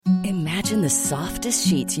Imagine the softest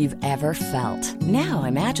sheets you've ever felt. Now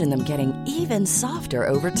imagine them getting even softer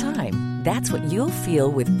over time. That's what you'll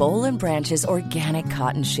feel with Boll and Branch's organic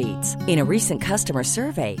cotton sheets. In a recent customer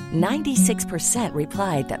survey, 96%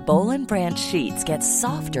 replied that Boll and Branch sheets get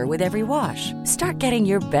softer with every wash. Start getting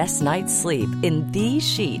your best night's sleep in these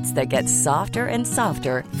sheets that get softer and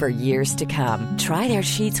softer for years to come. Try their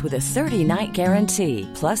sheets with a 30-night guarantee.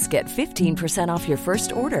 Plus, get 15% off your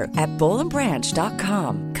first order at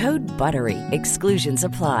bollandbranch.com. Code BUTTERY. Exclusions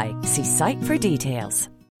apply. See site for details.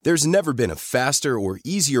 There's never been a faster or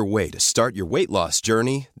easier way to start your weight loss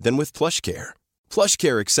journey than with PlushCare.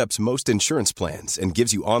 PlushCare accepts most insurance plans and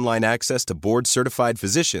gives you online access to board-certified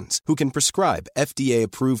physicians who can prescribe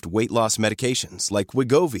FDA-approved weight loss medications like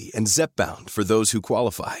Wegovy and Zepbound for those who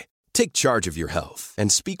qualify. Take charge of your health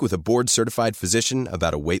and speak with a board-certified physician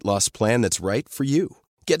about a weight loss plan that's right for you.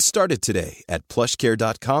 Get started today at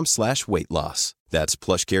plushcare.com/weight-loss. That's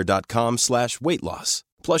plushcare.com/weight-loss.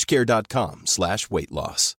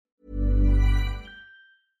 plushcare.com/weight-loss.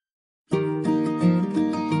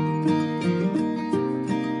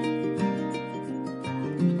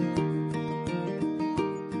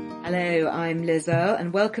 Hello, I'm Liz Earle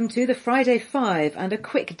and welcome to the Friday Five and a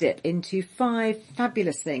quick dip into 5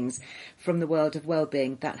 fabulous things from the world of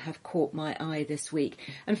wellbeing that have caught my eye this week.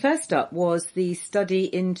 And first up was the study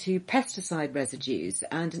into pesticide residues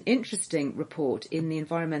and an interesting report in the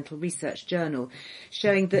Environmental Research Journal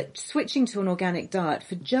showing that switching to an organic diet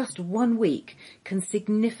for just 1 week can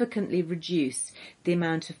significantly reduce the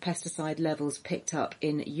amount of pesticide levels picked up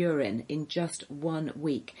in urine in just 1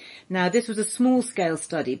 week. Now, this was a small-scale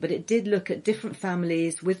study, but it did look at different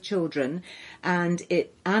families with children and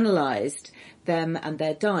it analysed them and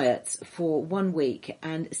their diets for 1 week,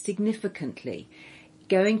 and significantly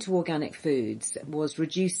going to organic foods was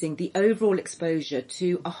reducing the overall exposure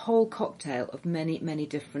to a whole cocktail of many, many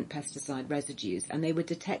different pesticide residues, and they were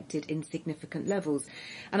detected in significant levels.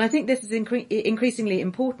 And I think this is increasingly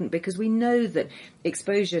important because we know that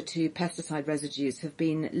exposure to pesticide residues have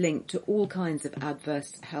been linked to all kinds of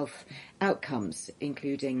adverse health outcomes,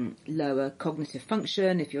 including lower cognitive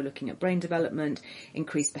function if you're looking at brain development,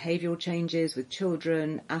 increased behavioural changes with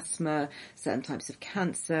children, asthma, certain types of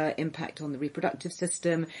cancer, impact on the reproductive system,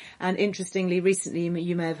 and interestingly, recently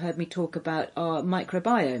you may have heard me talk about our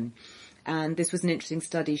microbiome. And this was an interesting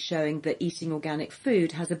study showing that eating organic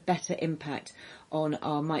food has a better impact on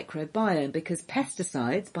our microbiome because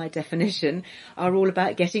pesticides, by definition, are all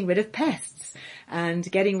about getting rid of pests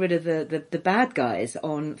and getting rid of the bad guys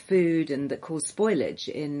on food and that cause spoilage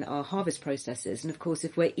in our harvest processes. And of course,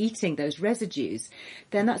 if we're eating those residues,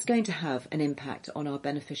 then that's going to have an impact on our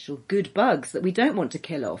beneficial good bugs that we don't want to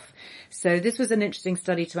kill off. So this was an interesting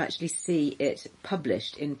study to actually see it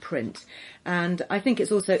published in print. And I think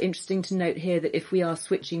it's also interesting to note here that if we are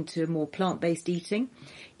switching to more plant-based eating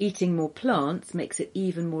more plants makes it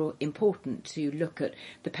even more important to look at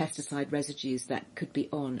the pesticide residues that could be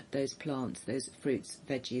on those plants, those fruits,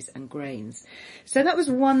 veggies and grains. So that was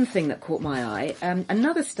one thing that caught my eye.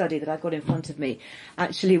 Another study that I've got in front of me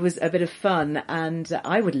actually was a bit of fun, and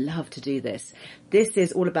I would love to do this. This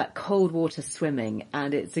is all about cold water swimming,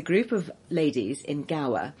 and it's a group of ladies in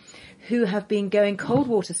Gower who have been going cold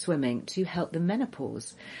water swimming to help the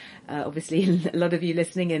menopause. Obviously, a lot of you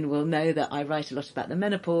listening in will know that I write a lot about the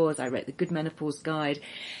menopause. I wrote the Good Menopause Guide.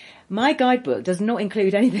 My guidebook does not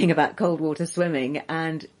include anything about cold water swimming,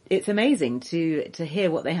 and it's amazing to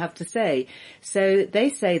hear what they have to say. So they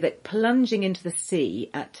say that plunging into the sea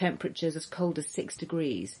at temperatures as cold as 6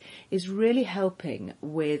 degrees is really helping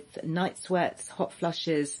with night sweats, hot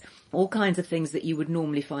flushes, all kinds of things that you would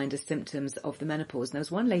normally find as symptoms of the menopause. And there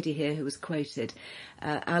was one lady here who was quoted,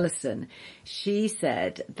 Alison. She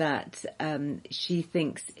said that she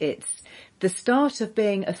thinks it's the start of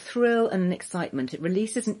being a thrill and an excitement. It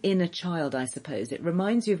releases an inner child, I suppose. It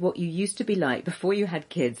reminds you of what you used to be like before you had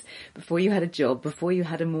kids, before you had a job, before you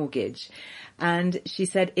had a mortgage. And she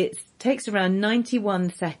said it takes around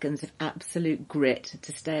 91 seconds of absolute grit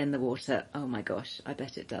to stay in the water. Oh my gosh, I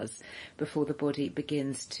bet it does, before the body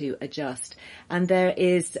begins to adjust. And there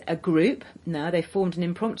is a group now, they formed an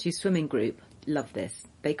impromptu swimming group. Love this.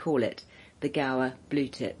 They call it the Gower Blue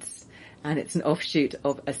Tits. And it's an offshoot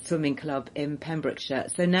of a swimming club in Pembrokeshire.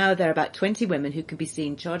 So now there are about 20 women who can be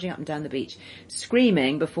seen charging up and down the beach,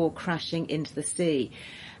 screaming before crashing into the sea.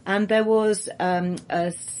 And there was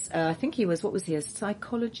I think he was, a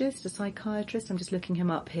psychologist, a psychiatrist? I'm just looking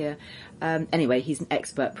him up here. Anyway, he's an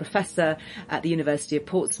expert professor at the University of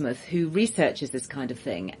Portsmouth who researches this kind of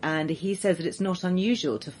thing. And he says that it's not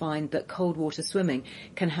unusual to find that cold water swimming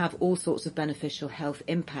can have all sorts of beneficial health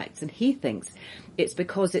impacts. And he thinks it's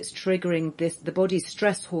because it's triggering the body's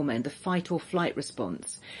stress hormone, the fight or flight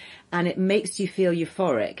response. And it makes you feel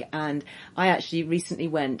euphoric. And I actually recently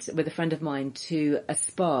went with a friend of mine to a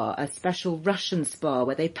spa, a special Russian spa,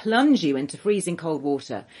 where they plunge you into freezing cold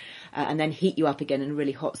water and then heat you up again in a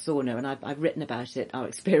really hot sauna. And I've written about it, our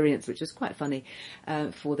experience, which was quite funny,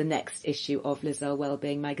 for the next issue of Lizelle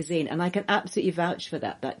Wellbeing magazine. And I can absolutely vouch for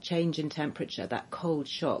that change in temperature, that cold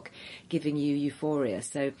shock giving you euphoria.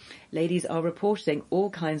 So ladies are reporting all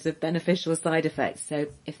kinds of beneficial side effects. So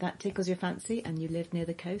if that tickles your fancy and you live near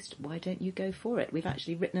the coast, why don't you go for it? We've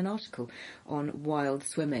actually written an article on wild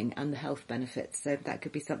swimming and the health benefits. So that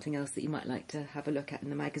could be something else that you might like to have a look at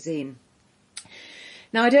in the magazine.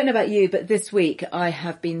 Now, I don't know about you, but this week I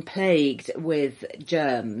have been plagued with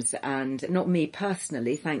germs, and not me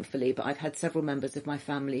personally, thankfully, but I've had several members of my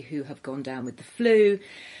family who have gone down with the flu,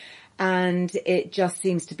 and it just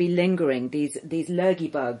seems to be lingering, these lurgy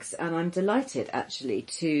bugs. And I'm delighted actually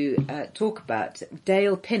to talk about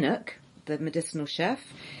Dale Pinnock, the medicinal chef,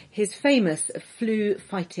 his famous flu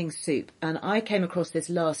fighting soup. And I came across this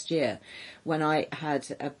last year when I had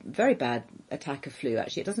a very bad attack of flu.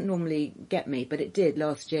 Actually, it doesn't normally get me, but it did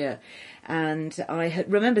last year. And I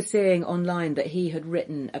remember seeing online that he had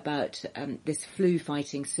written about this flu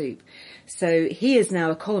fighting soup. So he is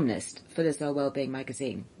now a columnist for Lizelle Wellbeing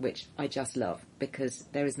magazine, which I just love, because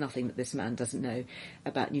there is nothing that this man doesn't know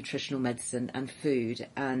about nutritional medicine and food.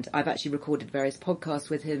 And I've actually recorded various podcasts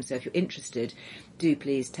with him, so if you're interested, do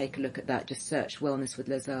please take a look at that. Just search Wellness with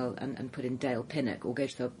Lizelle and put in Dale Pinnock, or go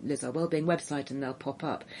to the Lizelle Wellbeing website and they'll pop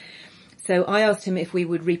up. So I asked him if we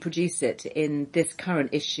would reproduce it in this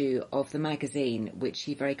current issue of the magazine, which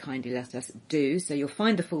he very kindly let us do. So you'll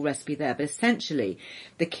find the full recipe there. But essentially,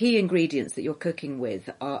 the key ingredients that you're cooking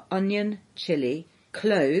with are onion, chilli,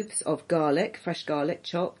 cloves of garlic, fresh garlic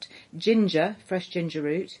chopped, ginger, fresh ginger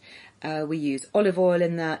root. We use olive oil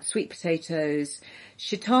in that, sweet potatoes,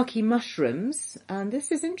 shiitake mushrooms. And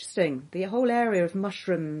this is interesting. The whole area of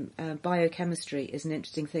mushroom biochemistry is an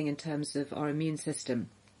interesting thing in terms of our immune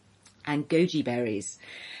system. And goji berries.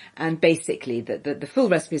 And basically the full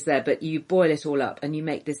recipe is there, but you boil it all up and you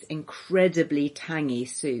make this incredibly tangy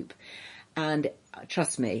soup. And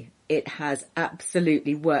trust me, it has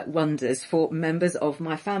absolutely worked wonders for members of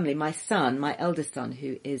my family. My son, my eldest son,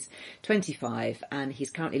 who is 25, and he's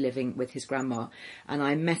currently living with his grandma. And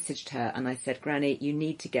I messaged her and I said, Granny, you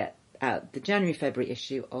need to get out the January-February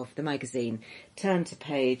issue of the magazine, turn to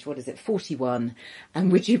page, 41,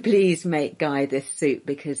 and would you please make Guy this soup,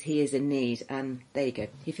 because he is in need. And there you go,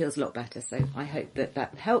 he feels a lot better. So I hope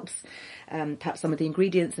that helps. Perhaps some of the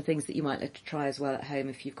ingredients are things that you might like to try as well at home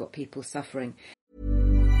if you've got people suffering.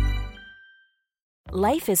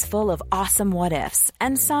 Life is full of awesome what-ifs,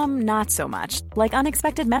 and some not so much, like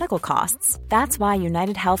unexpected medical costs. That's why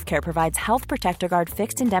United Healthcare provides Health Protector Guard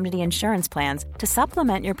fixed indemnity insurance plans to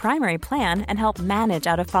supplement your primary plan and help manage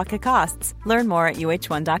out-of-pocket costs. Learn more at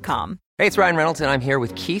UH1.com. Hey, it's Ryan Reynolds, and I'm here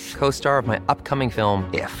with Keith, co-star of my upcoming film,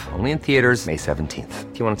 If, only in theaters May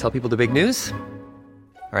 17th. Do you want to tell people the big news?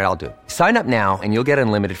 All right, I'll do it. Sign up now and you'll get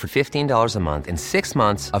unlimited for $15 a month and 6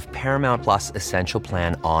 months of Paramount Plus Essential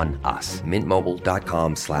Plan on us.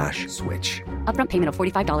 MintMobile.com/switch. Upfront payment of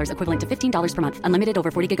 $45 equivalent to $15 per month. Unlimited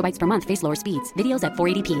over 40 gigabytes per month. Face lower speeds. Videos at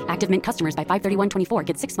 480p. Active Mint customers by 531.24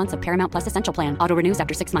 get 6 months of Paramount Plus Essential Plan. Auto renews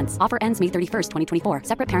after 6 months. Offer ends May 31st, 2024.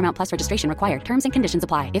 Separate Paramount Plus registration required. Terms and conditions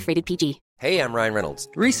apply if rated PG. Hey, I'm Ryan Reynolds.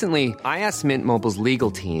 Recently, I asked Mint Mobile's legal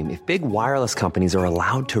team if big wireless companies are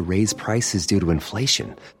allowed to raise prices due to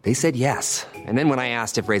inflation. They said yes. And then when I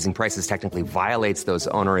asked if raising prices technically violates those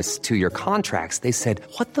onerous 2-year contracts, they said,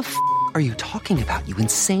 "What the f*** are you talking about, you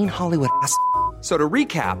insane Hollywood ass?" So to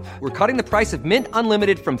recap, we're cutting the price of Mint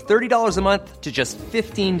Unlimited from $30 a month to just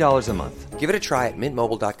 $15 a month. Give it a try at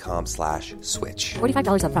mintmobile.com/switch.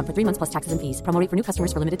 $45 upfront for 3 months plus taxes and fees. Promo rate for new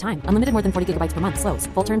customers for limited time. Unlimited more than 40 gigabytes per month. Slows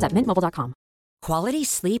full terms at mintmobile.com. Quality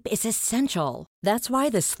sleep is essential. That's why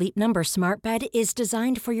the Sleep Number Smart Bed is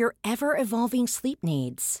designed for your ever-evolving sleep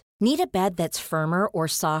needs. Need a bed that's firmer or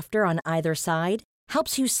softer on either side?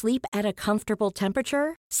 Helps you sleep at a comfortable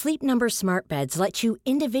temperature? Sleep Number Smart Beds let you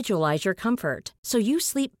individualize your comfort, so you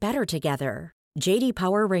sleep better together. J.D.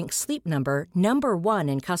 Power ranks Sleep Number number 1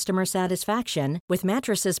 in customer satisfaction with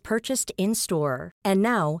mattresses purchased in-store. And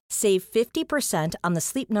now, save 50% on the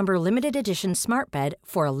Sleep Number Limited Edition Smart Bed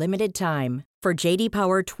for a limited time. For JD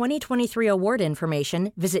Power 2023 award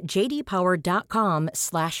information, visit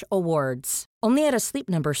jdpower.com/awards. Only at a Sleep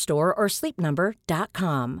Number store or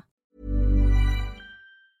sleepnumber.com.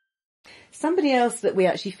 Somebody else that we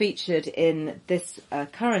actually featured in this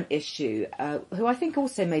current issue, who I think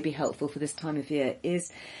also may be helpful for this time of year,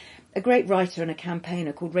 is a great writer and a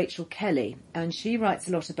campaigner called Rachel Kelly. And she writes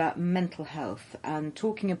a lot about mental health and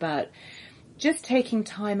talking about just taking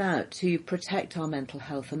time out to protect our mental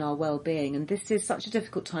health and our well-being. And this is such a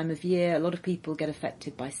difficult time of year. A lot of people get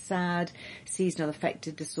affected by SAD, seasonal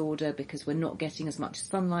affective disorder, because we're not getting as much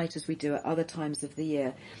sunlight as we do at other times of the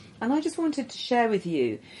year. And I just wanted to share with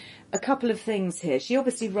you a couple of things here. She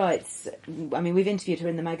obviously writes, I mean, we've interviewed her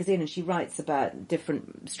in the magazine, and she writes about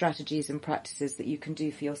different strategies and practices that you can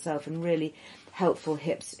do for yourself, and really helpful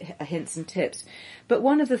hints and tips. But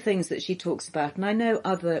one of the things that she talks about, and I know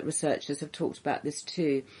other researchers have talked about this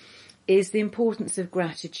too, is the importance of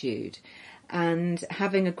gratitude and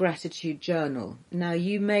having a gratitude journal. Now,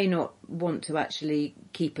 you may not want to actually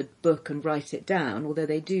keep a book and write it down, although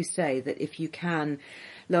they do say that if you can,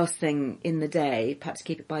 last thing in the day, perhaps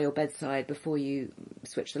keep it by your bedside before you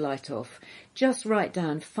switch the light off, just write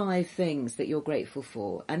down 5 things that you're grateful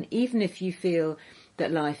for. And even if you feel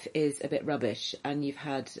that life is a bit rubbish and you've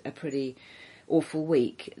had a pretty awful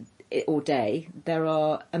week or day, there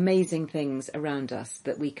are amazing things around us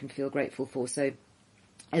that we can feel grateful for. So,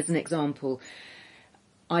 as an example,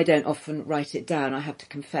 I don't often write it down, I have to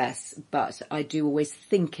confess, but I do always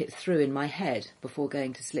think it through in my head before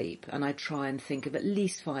going to sleep, and I try and think of at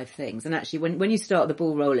least 5 things. And actually, when you start the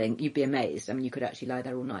ball rolling, you'd be amazed. I mean, you could actually lie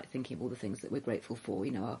there all night thinking of all the things that we're grateful for,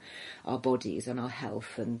 you know, our bodies and our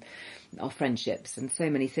health and our friendships and so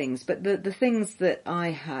many things. But the things that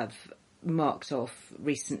I have marked off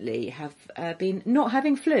recently have been not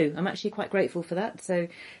having flu. I'm actually quite grateful for that, so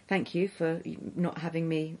thank you for not having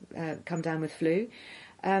me come down with flu.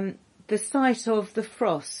 The sight of the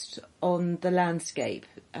frost on the landscape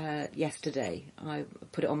yesterday, I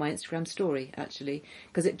put it on my Instagram story actually,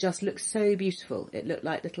 because it just looked so beautiful. It looked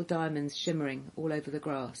like little diamonds shimmering all over the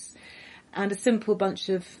grass. And a simple bunch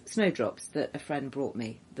of snowdrops that a friend brought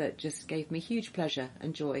me that just gave me huge pleasure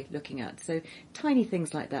and joy looking at. So tiny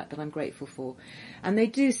things like that I'm grateful for. And they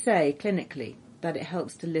do say clinically that it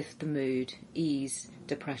helps to lift the mood, ease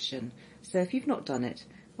depression. So if you've not done it,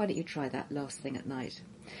 why don't you try that last thing at night?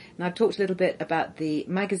 Now, I've talked a little bit about the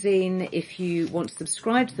magazine. If you want to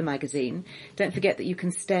subscribe to the magazine, don't forget that you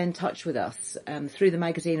can stay in touch with us through the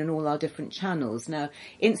magazine and all our different channels. Now,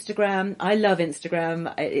 Instagram, I love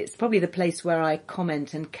Instagram. It's probably the place where I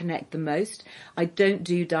comment and connect the most. I don't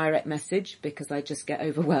do direct message because I just get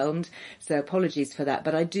overwhelmed, so apologies for that.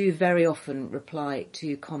 But I do very often reply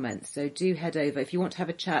to comments, so do head over. If you want to have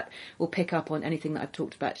a chat or pick up on anything that I've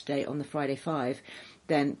talked about today on the Friday 5,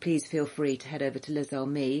 then please feel free to head over to Lizelle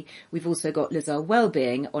Me. We've also got Lizelle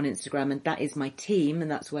Wellbeing on Instagram, and that is my team,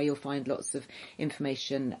 and that's where you'll find lots of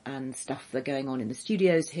information and stuff that are going on in the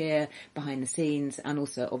studios here, behind the scenes, and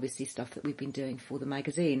also obviously stuff that we've been doing for the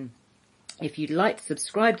magazine. If you'd like to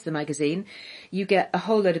subscribe to the magazine, you get a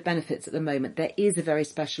whole load of benefits at the moment. There is a very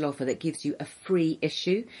special offer that gives you a free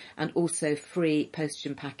issue and also free postage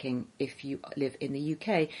and packing if you live in the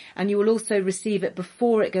UK. And you will also receive it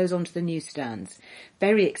before it goes onto the newsstands.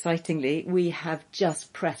 Very excitingly, we have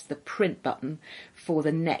just pressed the print button for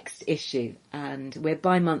the next issue, and we're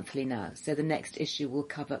bi-monthly now. So the next issue will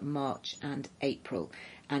cover March and April.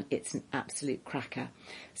 And it's an absolute cracker.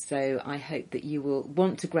 So I hope that you will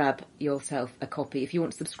want to grab yourself a copy. If you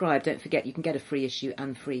want to subscribe, don't forget you can get a free issue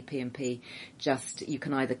and free P&P. Just, you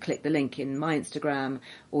can either click the link in my Instagram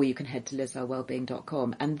or you can head to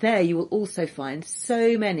lizellewellbeing.com. And there you will also find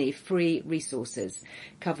so many free resources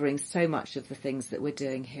covering so much of the things that we're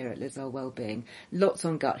doing here at Lizelle Wellbeing. Lots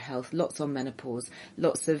on gut health, lots on menopause,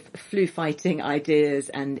 lots of flu fighting ideas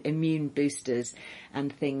and immune boosters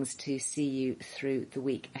and things to see you through the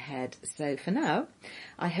week ahead. So for now,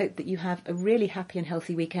 I hope that you have a really happy and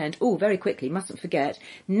healthy weekend. Oh, very quickly, mustn't forget,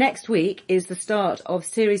 next week is the start of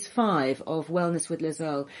Series 5 of Wellness with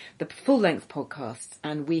Lizelle, the full-length podcasts,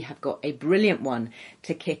 and we have got a brilliant one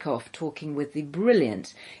to kick off, talking with the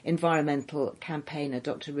brilliant environmental campaigner,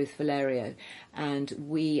 Dr. Ruth Valerio, and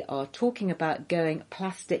we are talking about going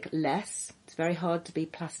plastic less. It's very hard to be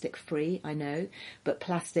plastic free, I know, but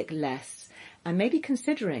plastic less. And maybe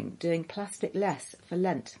considering doing plastic less for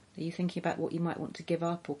Lent. Are you thinking about what you might want to give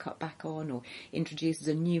up or cut back on or introduce as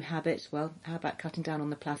a new habit? Well, how about cutting down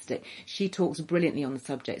on the plastic? She talks brilliantly on the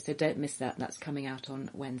subject, so don't miss that. That's coming out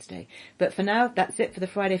on Wednesday. But for now, that's it for the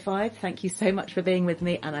Friday 5. Thank you so much for being with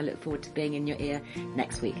me, and I look forward to being in your ear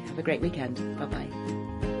next week. Have a great weekend. Bye-bye.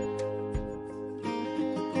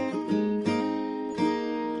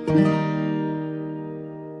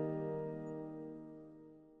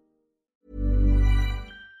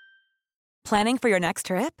 Planning for your next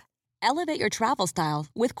trip? Elevate your travel style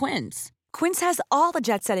with Quince. Quince has all the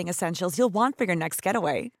jet-setting essentials you'll want for your next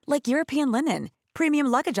getaway, like European linen, premium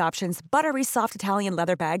luggage options, buttery soft Italian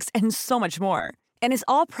leather bags, and so much more. And is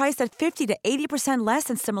all priced at 50 to 80% less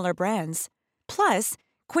than similar brands. Plus,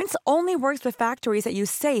 Quince only works with factories that use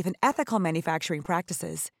safe and ethical manufacturing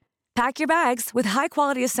practices. Pack your bags with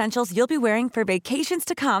high-quality essentials you'll be wearing for vacations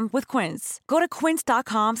to come with Quince. Go to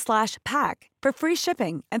quince.com/pack for free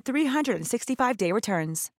shipping and 365-day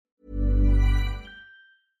returns.